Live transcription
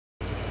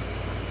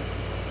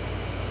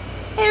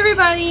Hey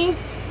everybody,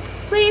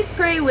 please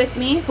pray with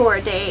me for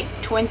day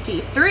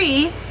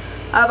 23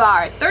 of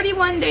our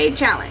 31-day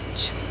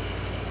challenge.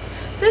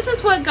 This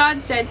is what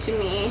God said to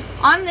me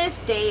on this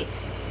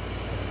date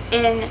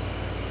in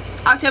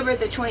October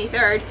the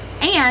 23rd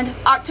and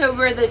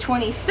October the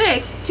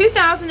 26th,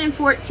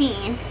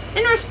 2014,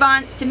 in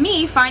response to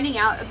me finding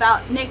out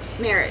about Nick's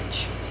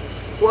marriage.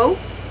 Quote,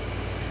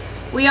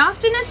 "We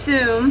often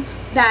assume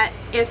that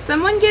if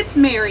someone gets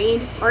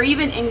married or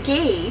even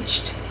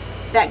engaged,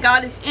 that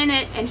God is in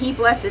it and He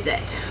blesses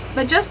it.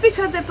 But just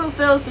because it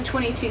fulfills the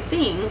 22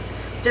 things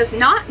does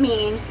not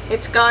mean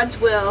it's God's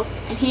will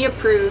and He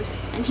approves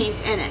and He's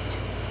in it."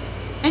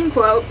 End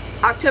quote,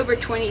 October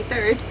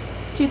 23rd,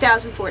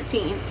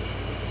 2014.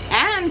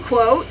 And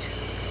quote,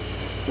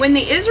 "When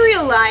the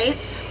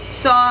Israelites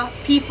saw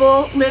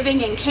people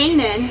living in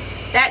Canaan,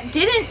 that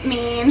didn't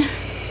mean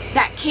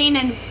that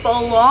Canaan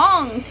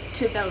belonged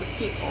to those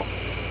people."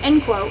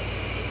 End quote,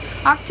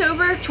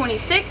 October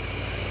 26th,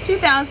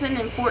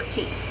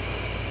 2014.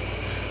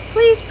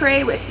 Please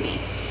pray with me.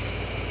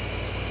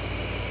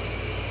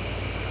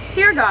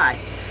 Dear God,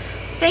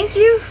 thank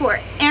you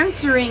for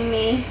answering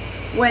me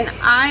when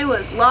I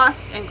was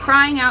lost and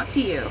crying out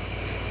to you.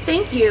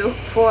 Thank you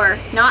for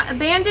not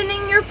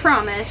abandoning your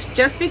promise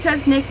just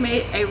because Nick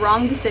made a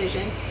wrong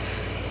decision.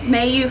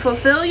 May you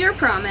fulfill your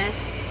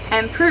promise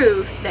and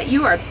prove that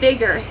you are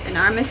bigger than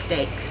our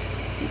mistakes.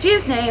 In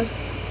Jesus' name,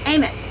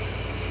 amen.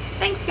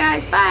 Thanks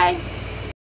guys, bye.